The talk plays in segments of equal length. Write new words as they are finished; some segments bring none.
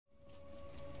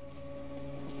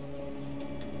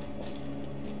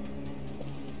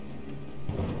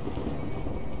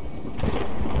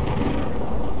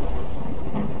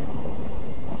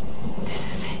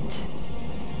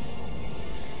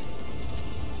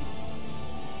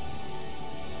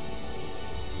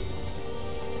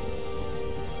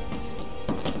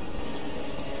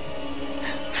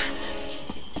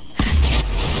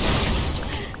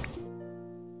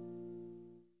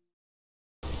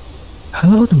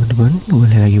Halo teman-teman,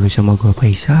 kembali lagi bersama gue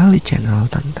Faisal di channel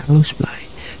Tantalus Play.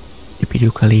 Di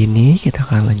video kali ini kita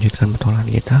akan lanjutkan petualangan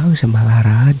kita bersama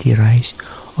Lara di Rise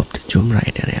of the Tomb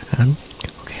Raider, ya kan?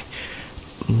 Oke.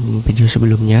 Video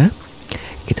sebelumnya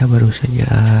kita baru saja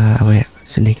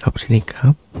sneak up.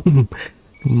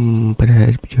 Pada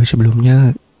video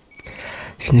sebelumnya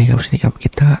sneak up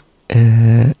kita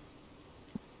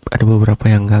ada beberapa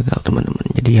yang gagal teman-teman.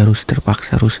 Jadi harus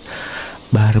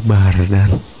barbar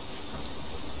dan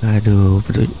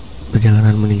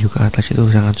perjalanan menuju ke atas itu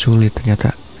sangat sulit. Ternyata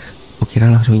kira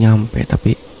langsung nyampe,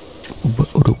 tapi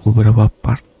udah beberapa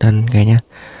part dan kayaknya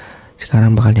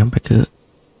sekarang bakal nyampe ke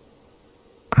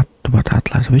tempat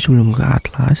atlas. Tapi sebelum ke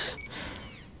atlas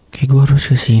kayak gue harus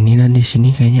ke sini, dan di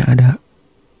sini kayaknya ada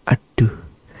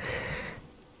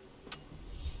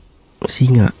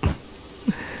singa.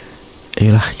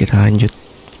 Ayolah kita lanjut.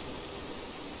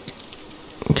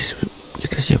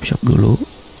 Kita siap-siap dulu.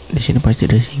 Di sini pasti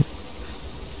ada singa.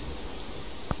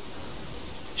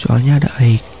 Soalnya ada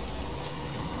aik.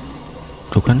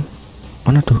 Tuh kan?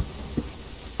 Mana tuh?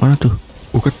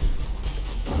 Bukan.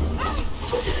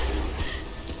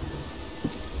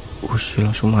 Ush,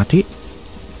 langsung mati.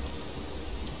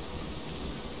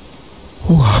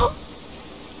 Wow,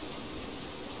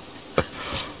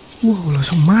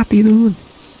 langsung mati teman.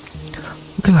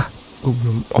 Oke lah, gue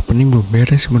opening belum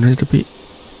beres sebenarnya, tapi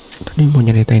tadi mau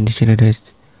nyeritain di sini ada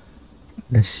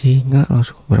singa,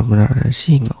 langsung benar-benar ada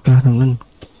singa. Oke lah teman-teman,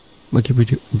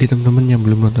 bagi teman-teman yang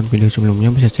belum nonton video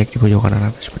sebelumnya bisa cek di pojok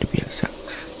kanan atas seperti biasa.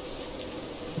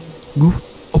 Gue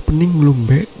opening belum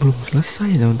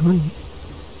selesai teman-teman.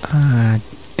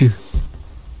 Aduh.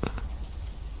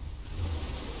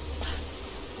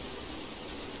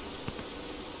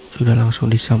 Sudah langsung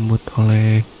disambut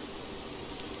oleh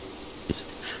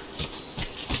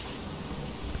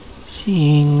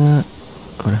singa.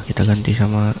 Udah kita ganti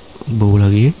sama bau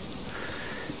lagi.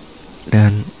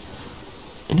 Dan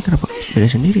ini kenapa beda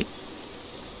sendiri?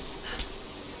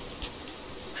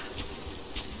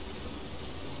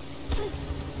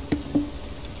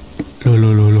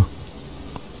 Loh.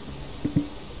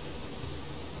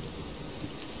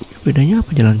 Bedanya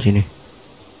apa jalan sini?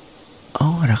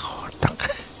 Oh, ada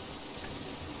kotak.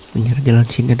 Bener, jalan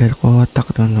sini ada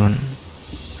kotak teman-teman.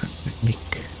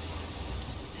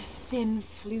 Thin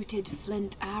fluted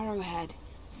flint arrowhead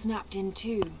snapped in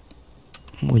two.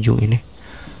 Ujung ini,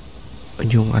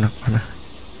 ujung anak panah.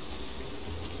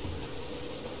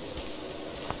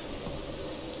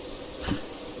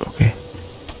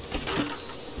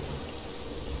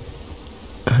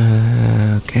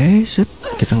 Oke, set.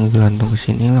 Kita ngegelantung ke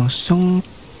sini langsung.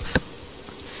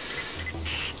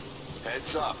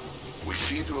 Heads up. We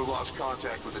seem to have lost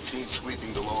contact with the team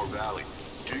sweeping the lower valley.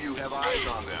 Do you have eyes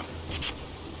on them?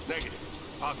 Negative.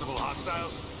 Possible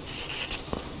hostiles?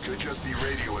 Could just be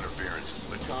radio interference,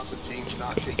 but Constantine's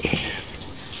not taking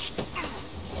chances.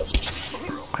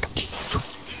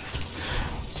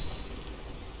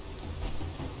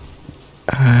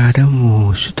 Ada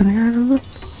musuh ternyata.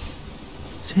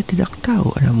 Saya tidak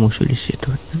tahu ada musuh di situ.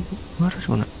 Harus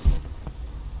mana?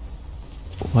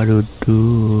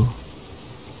 Waduh.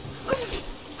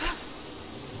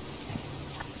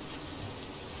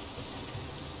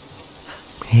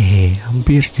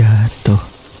 Hampir jatuh.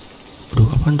 Aduh,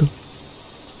 apaan tuh?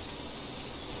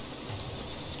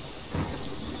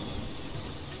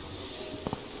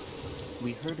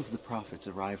 We heard of the prophet's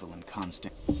arrival in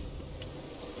Constant.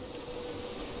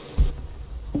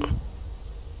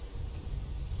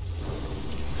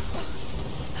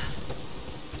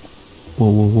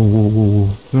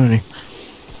 Wow. Gimana nih?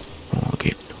 Oh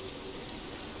gitu.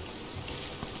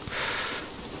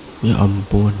 Ya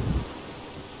ampun.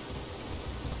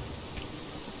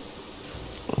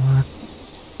 What?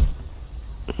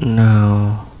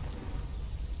 No.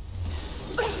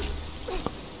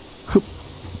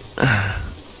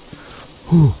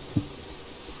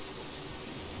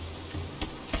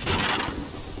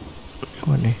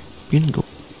 Gimana nih? Pintu.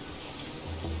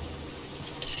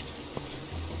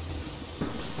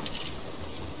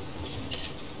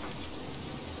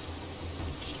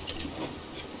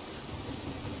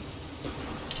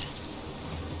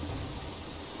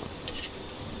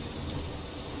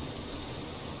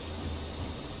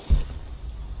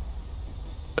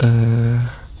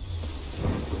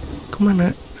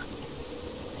 Kemana?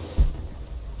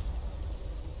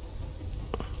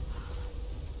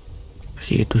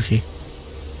 Itu sih.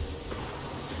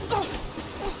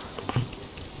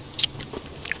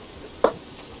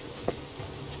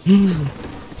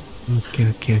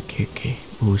 Oke.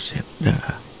 Buset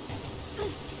dah.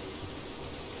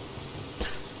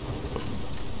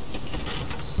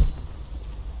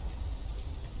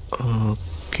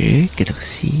 Oke, kita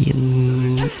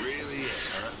kesini.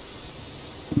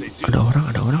 Ada orang.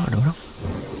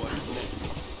 What's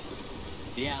next?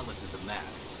 The atlas is a map.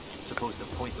 It's supposed to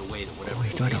point the way to whatever Oh,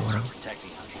 itu ada aliens orang. are protecting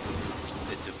out here.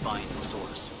 The divine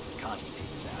source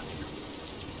Constantine is after.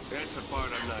 That's the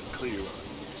part I'm not clear on.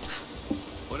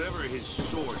 Whatever his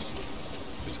source is,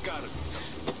 it's gotta be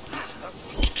something.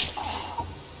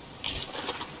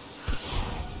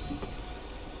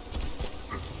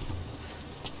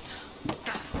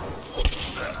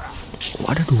 Oh,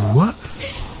 ada 2.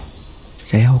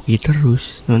 Saya hoki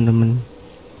terus, teman-teman.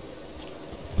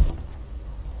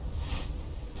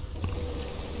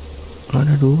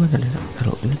 Ada 2 tadi.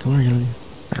 Taruh, ini kemana jalannya?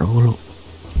 Taruh dulu.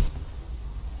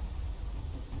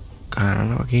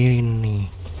 Kanan apa kiri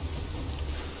nih?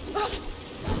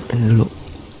 Ini dulu.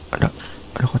 Ada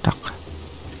kotak.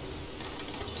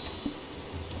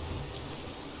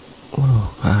 Waduh,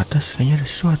 ke atas kayaknya ada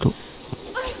sesuatu.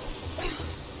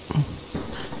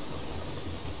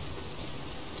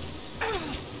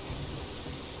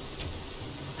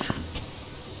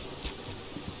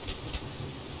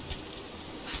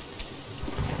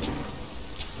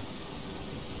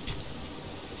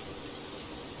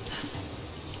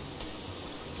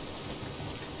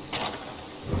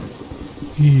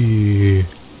 Ih,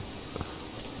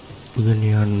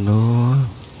 beginian doang.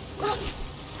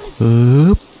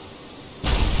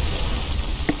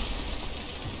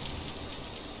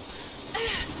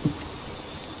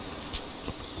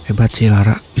 Hebat sih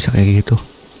Lara, bisa kayak gitu.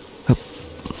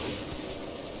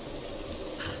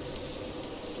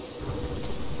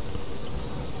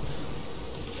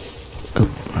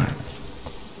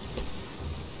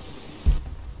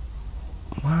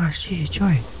 Masih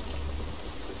coy.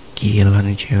 Gila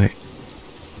nih cewek.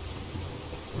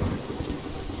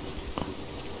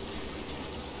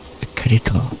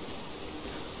 Gitu.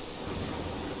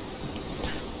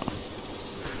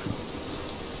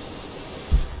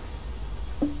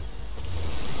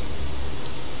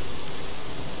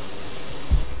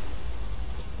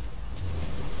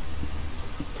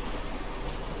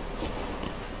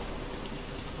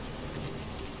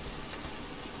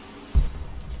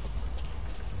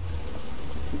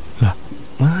 Lah,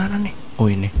 mana nih? Oh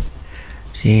ini.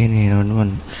 Sini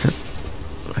teman-teman.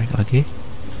 Naik lagi.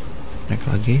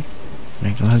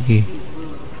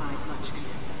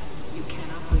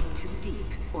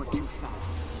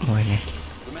 Oh ini.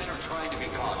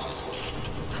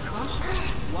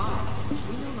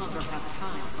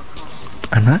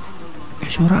 Anak?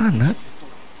 Kayak suara anak.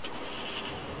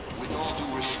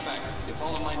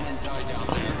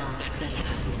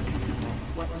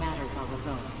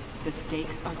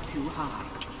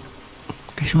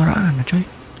 Kayak suara anak coy.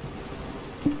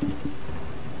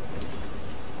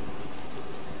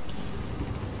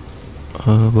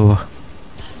 Bawah.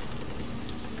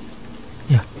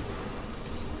 Ya.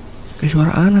 Kayak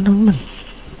suara anak teman-teman.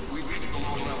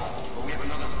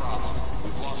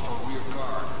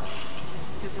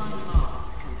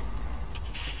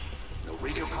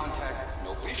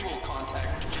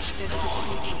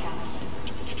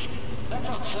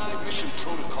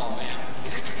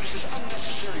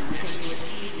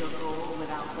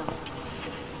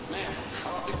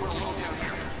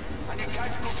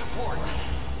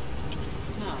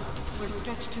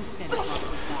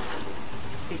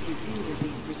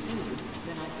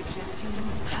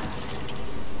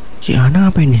 Si Ana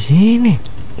ngapain di sini?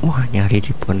 Wah, nyari di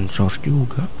open source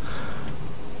juga.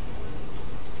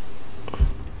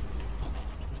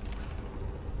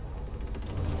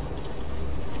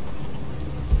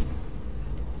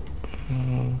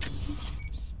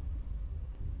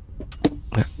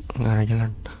 Nggak ada jalan.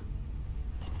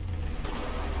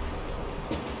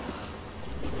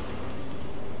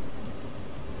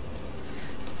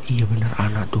 Iya bener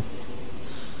Ana tuh.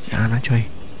 Si Ana coy.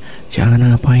 Si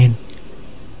Ana ngapain?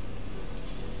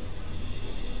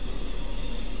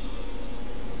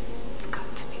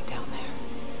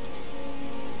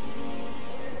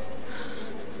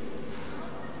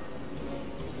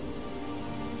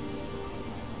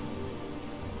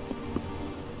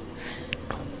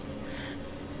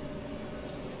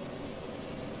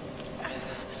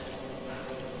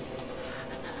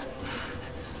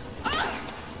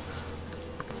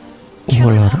 Kill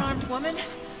an unarmed woman?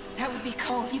 That would be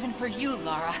cold even for you,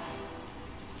 Lara.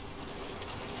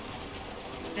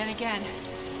 Then again,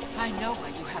 I know why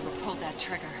you haven't pulled that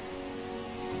trigger.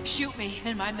 Shoot me,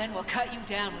 and my men will cut you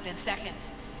down within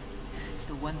seconds. It's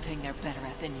the one thing they're better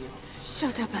at than you.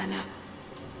 Shut up, Anna.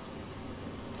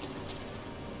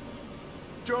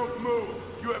 Don't move!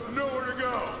 You have nowhere to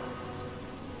go!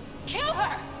 Kill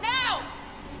her! Now!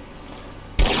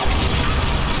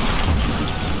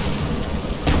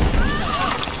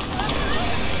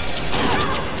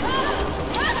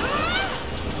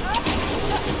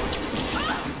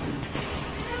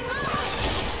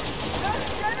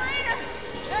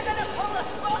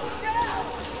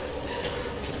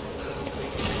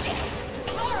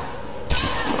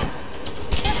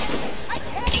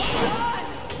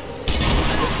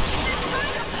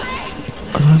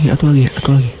 Atu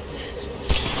lagi.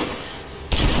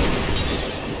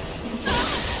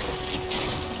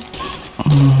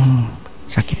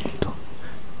 Sakit tuh.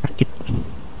 Sakit.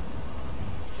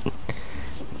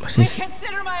 Masih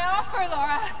Reconsider my offer,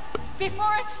 Laura,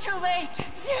 before it's too late.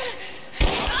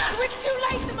 It was too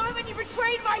late the moment you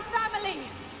betrayed my family.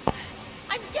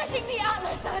 I'm getting the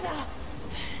atlas, Anna.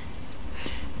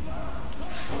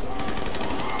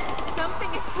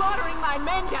 Something is slaughtering my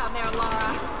men down there,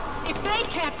 Laura. If they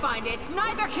can't find it,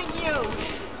 neither can you.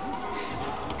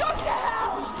 Go to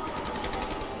hell!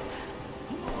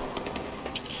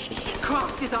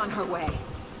 Croft is on her way.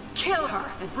 Kill her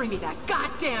and bring me that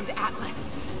goddamned atlas.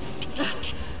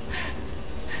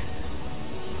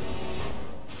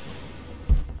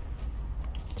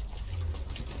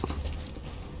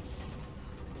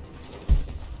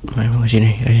 Emang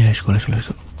kesini, ya sekolah.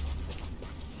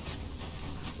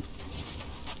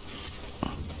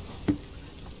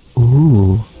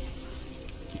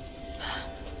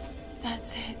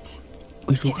 That's it.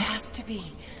 Itu It has to be.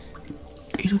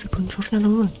 Itu di pensurnya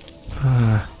teman.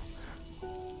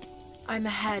 I'm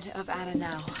ahead of Anna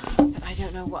now, but I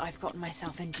don't know what I've gotten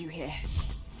myself into here.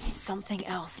 Something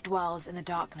else dwells in the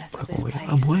darkness of this place.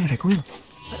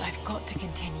 But I've got to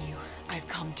continue. I've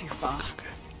come too far.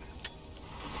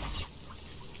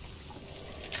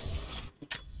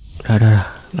 Udah,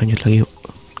 lanjut lagi yuk.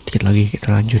 Dikit lagi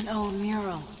kita lanjut. An old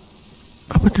mural.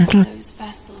 Apa translate? Those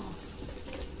vessels.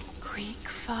 Greek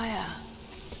fire.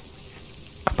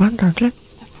 Apaan translate?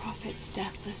 The prophet's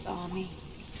deathless army,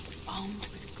 armed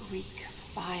with Greek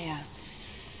fire.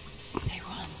 They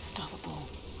were unstoppable.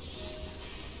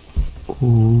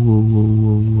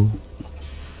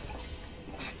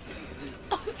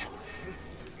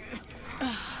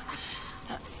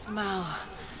 That smell.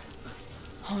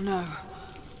 Oh no.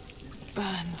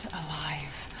 Burned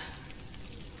alive.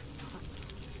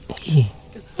 Ih,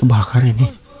 kebakar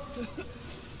ini.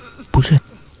 Buset.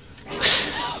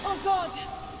 Oh God!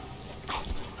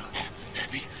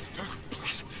 Let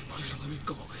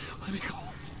me go.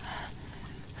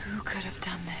 Who could have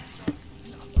done this?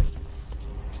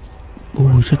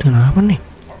 Buset, kenapa nih?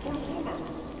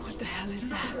 What the hell is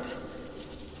that?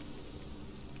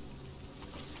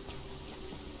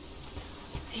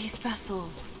 These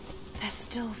vessels, they're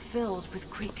still filled with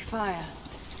Greek fire.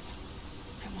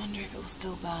 I wonder if it will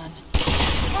still burn.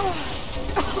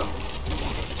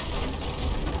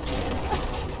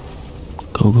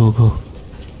 Go.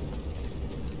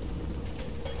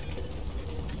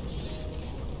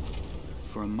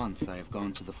 For a month, I have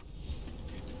gone to the...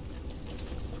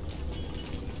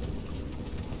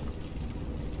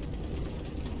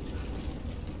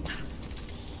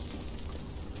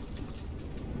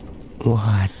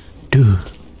 Waduh,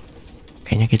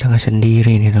 kayaknya kita nggak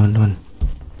sendiri nih teman-teman.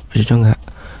 Maksudnya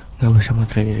nggak bersama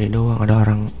sendiri doang,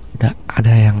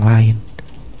 ada yang lain.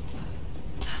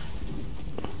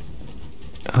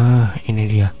 Ini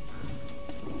dia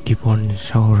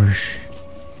Diplosaurus.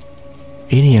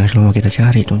 Ini yang selama kita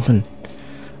cari teman-teman.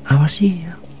 Apa sih?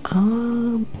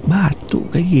 Batu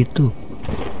kayak gitu.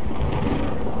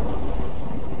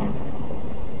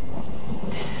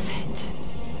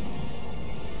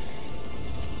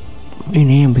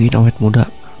 Ini yang bikin awet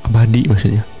muda abadi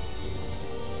maksudnya.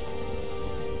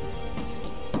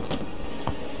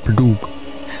 Bedug.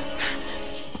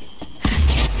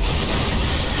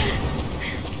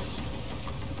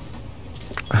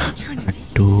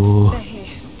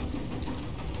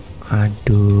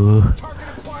 Aduh.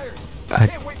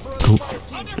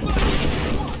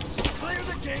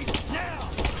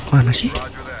 Mana sih?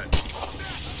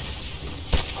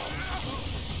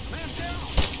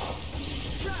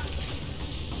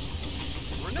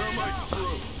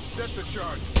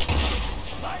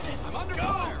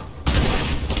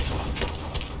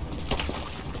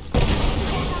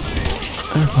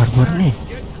 Barbar nih.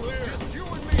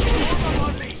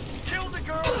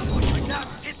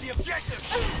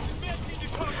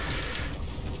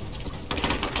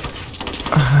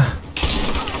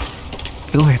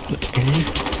 Ini.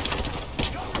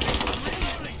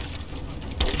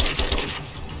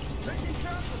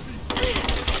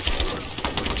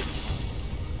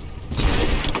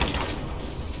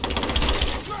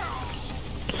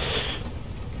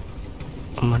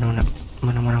 Mana.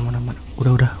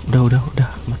 Udah.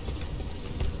 Aman.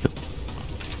 Yuk.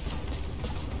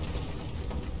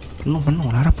 Penuh,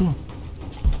 lara penuh.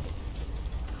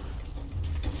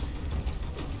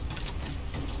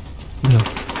 Belum.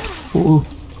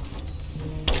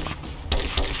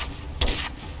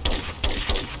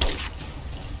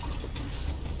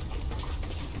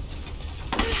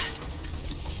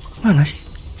 Mana sih?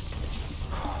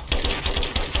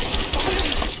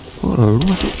 Lu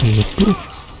masuk itu.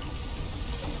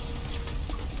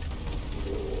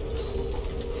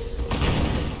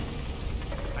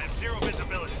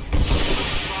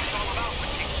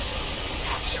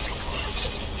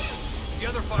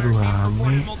 Aduh,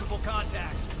 rame.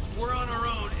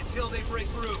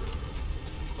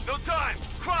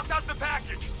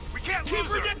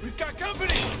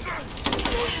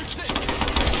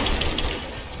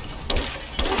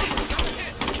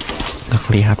 Gak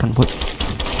kelihatan, Bot.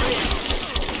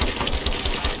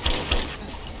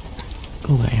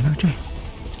 Gak enak, coy.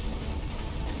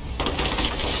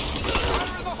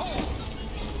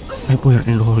 Fire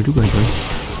in the hole juga, coy.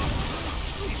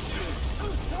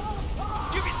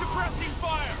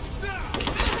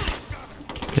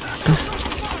 Di atas.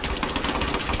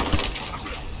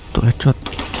 Tuh headshot.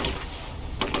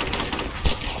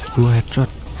 2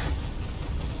 headshot.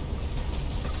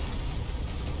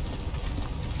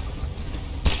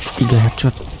 Tiga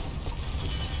headshot.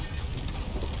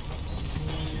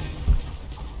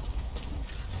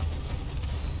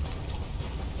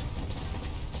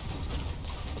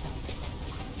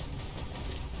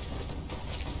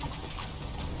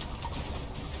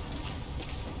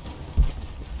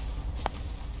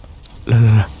 Lah,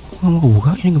 nggak mau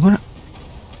kebuka, ini gimana?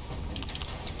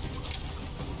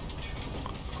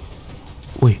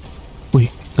 Woi,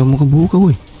 nggak mau kebuka,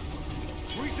 woi.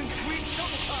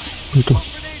 Itu.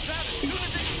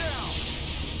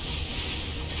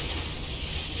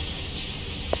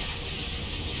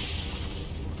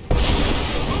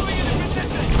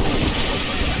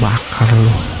 Bakar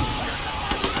lo.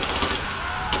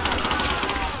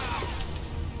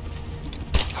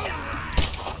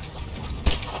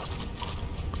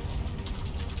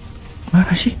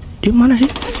 Mana sih? Dia mana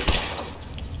sih?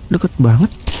 Deket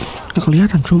banget. Gak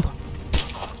kelihatan, sumpah.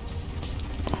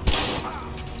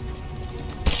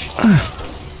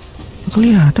 Gak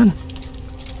kelihatan.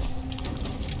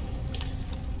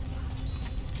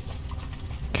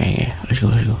 Oke, let's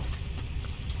go.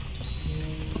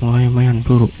 Lumayan,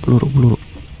 peluru.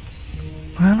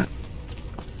 Mana?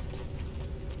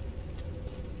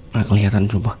 Gak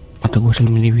kelihatan, sumpah. Mata gue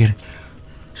semiliwir.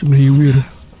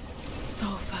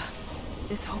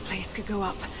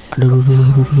 Aduh,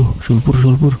 sulfur,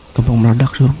 gampang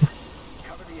meledak sulfur.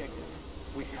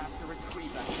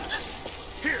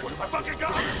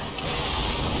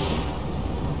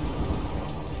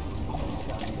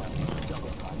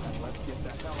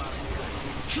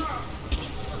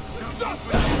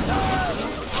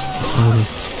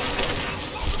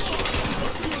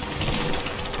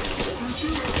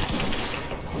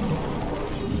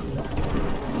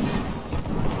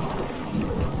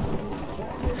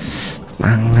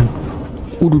 Tangan.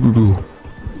 Uduh.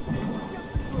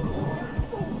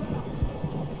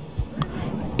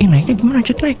 Naiknya gimana,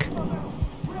 Cet?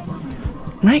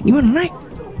 Naik gimana, naik?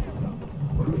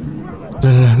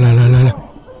 Lah.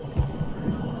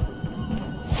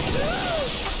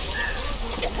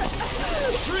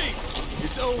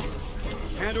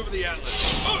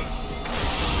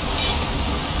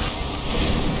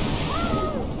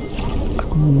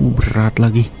 Aduh, berat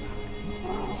lagi.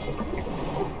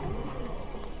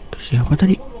 Siapa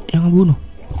tadi yang ngebunuh?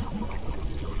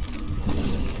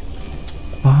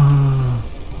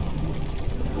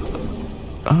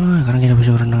 Karena kita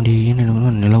bisa berenang di ini,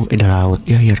 teman-teman, di laut,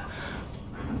 di air.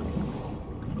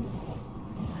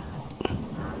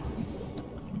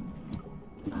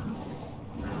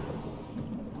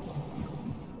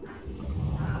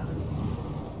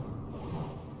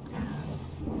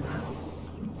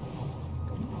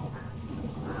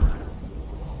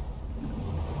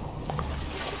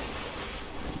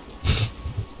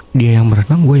 Dia yang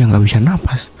berenang, gue yang nggak bisa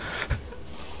napas.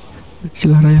 Si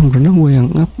Lara yang berenang, gue yang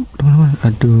ngap, teman-teman.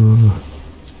 Aduh.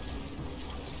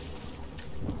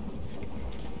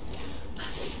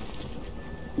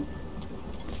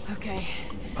 Oke.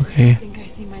 Oke.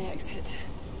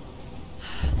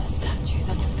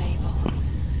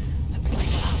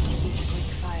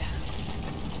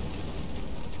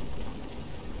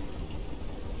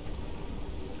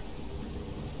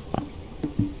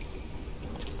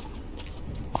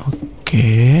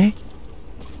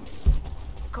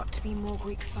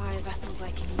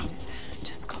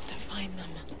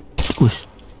 Bagus.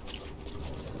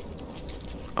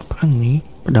 Apaan nih?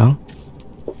 Pedang.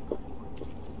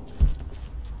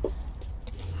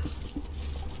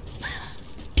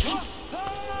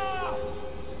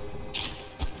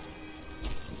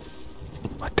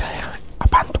 What the hell?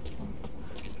 Apaan tuh?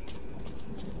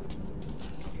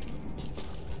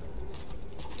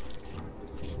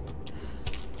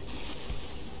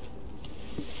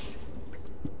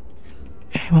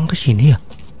 Emang kesini ya?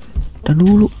 Kita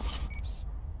dulu.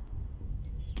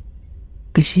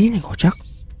 sini kocak.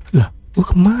 Lah, gua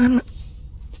kemana?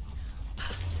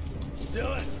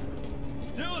 Dylan!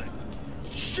 Dylan!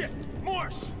 Shit!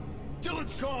 Morse!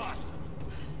 Dylan's gone!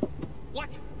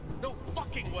 What? No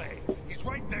fucking way! He's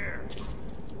right there!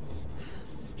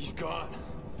 He's gone.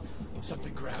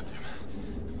 Something grabbed him.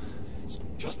 It's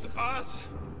just us!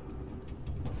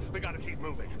 We gotta keep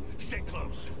moving. Stay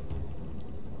close.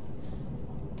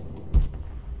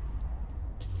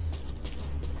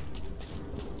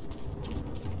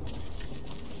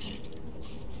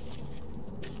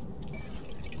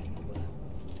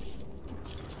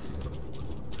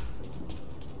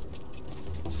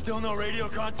 Still no radio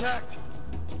contact?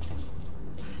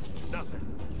 Nothing.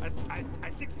 I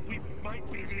think we might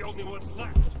be the only ones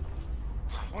left.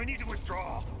 We need to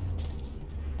withdraw.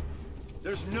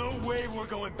 There's no way we're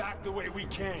going back the way we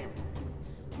came.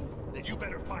 Then you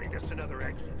better find us another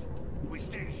exit. If we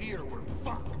stay here, we're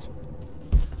fucked.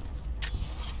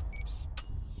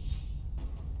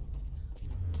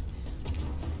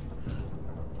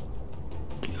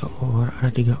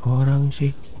 Ada 3 orang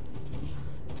sih.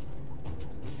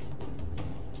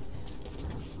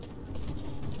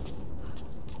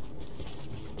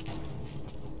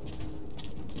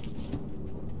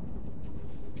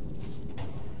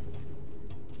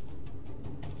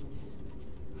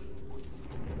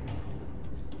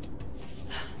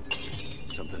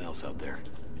 Something else out there.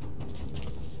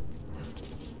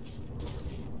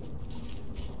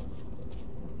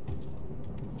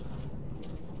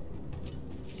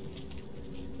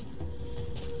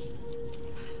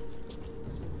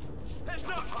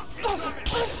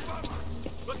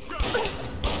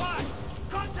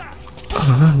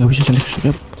 Nggak bisa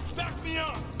sendiri.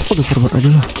 Udah perbuat aja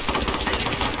lah.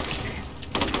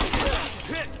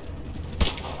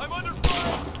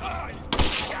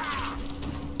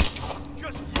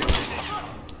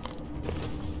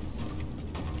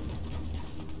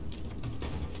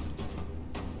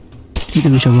 Tidak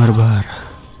bisa barbar.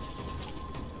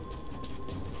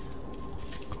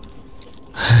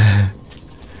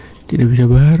 Tidak bisa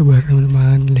barbar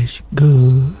teman-teman. Let's go.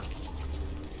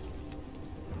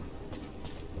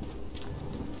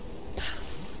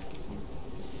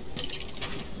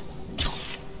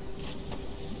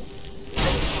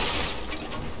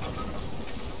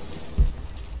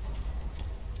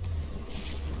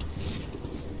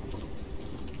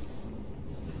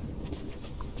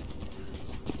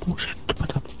 Buset,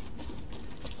 cepat apa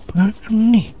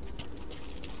nih?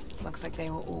 Looks like they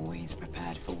were always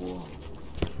prepared for war.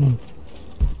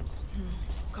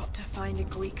 Got to find a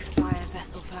Greek fire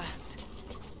vessel first.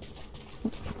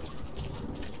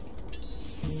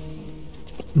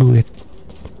 Duit.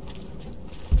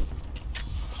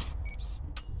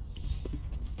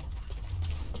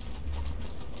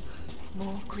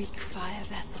 More Greek fire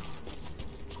vessels.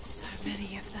 So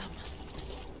many of them.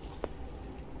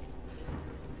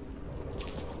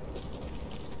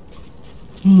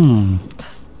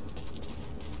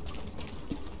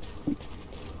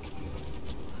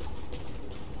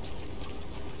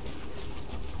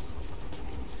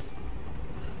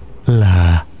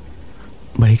 Lah,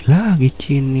 balik lagi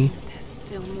sini. There's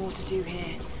still more to do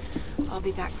here. I'll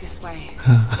be back this way.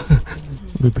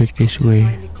 Be back this way.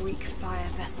 Find a Greek fire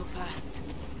vessel first.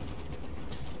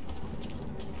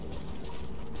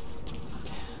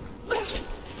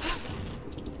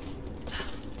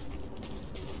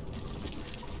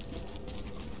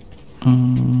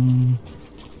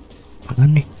 Mana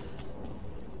nih?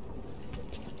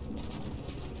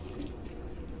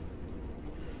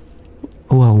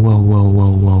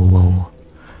 Wow.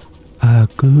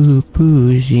 Aku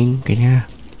pusing kayaknya.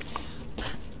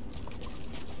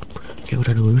 Kayak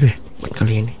udah dulu deh buat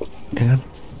kali ini, ya kan?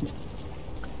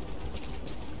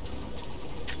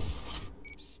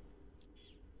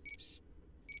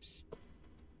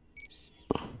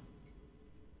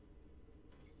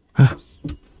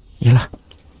 Yalah.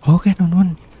 Oke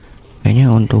teman-teman. Kayaknya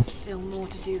untuk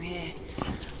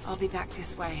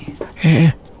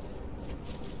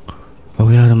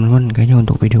Oke lah teman-teman, kayaknya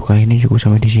untuk video kali ini cukup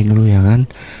sampai di sini dulu ya kan.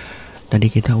 Tadi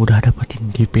kita udah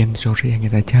dapetin defensor yang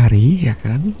kita cari ya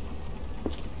kan.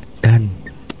 Dan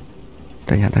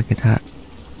ternyata kita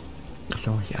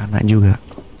sama si anak juga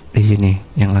di sini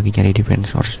yang lagi cari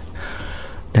defensor.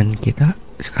 Dan kita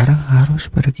sekarang harus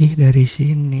pergi dari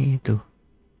sini tuh.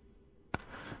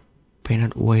 Find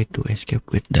a way to escape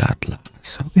with the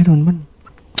Atlas. Oke teman-teman.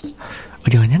 Oh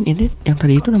jangan-jangan ini yang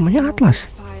tadi itu namanya Atlas,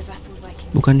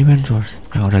 bukan defensor.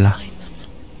 Ya udahlah.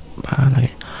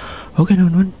 Oke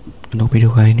teman-teman, untuk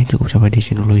video kali ini cukup sampai di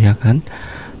sini dulu ya kan.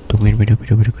 Tungguin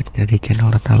video-video berikutnya dari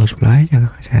channel Tantalus.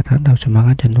 Jaga kesehatan, tetap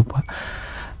semangat, jangan lupa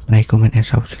like, comment, and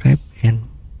subscribe, and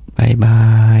bye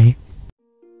bye.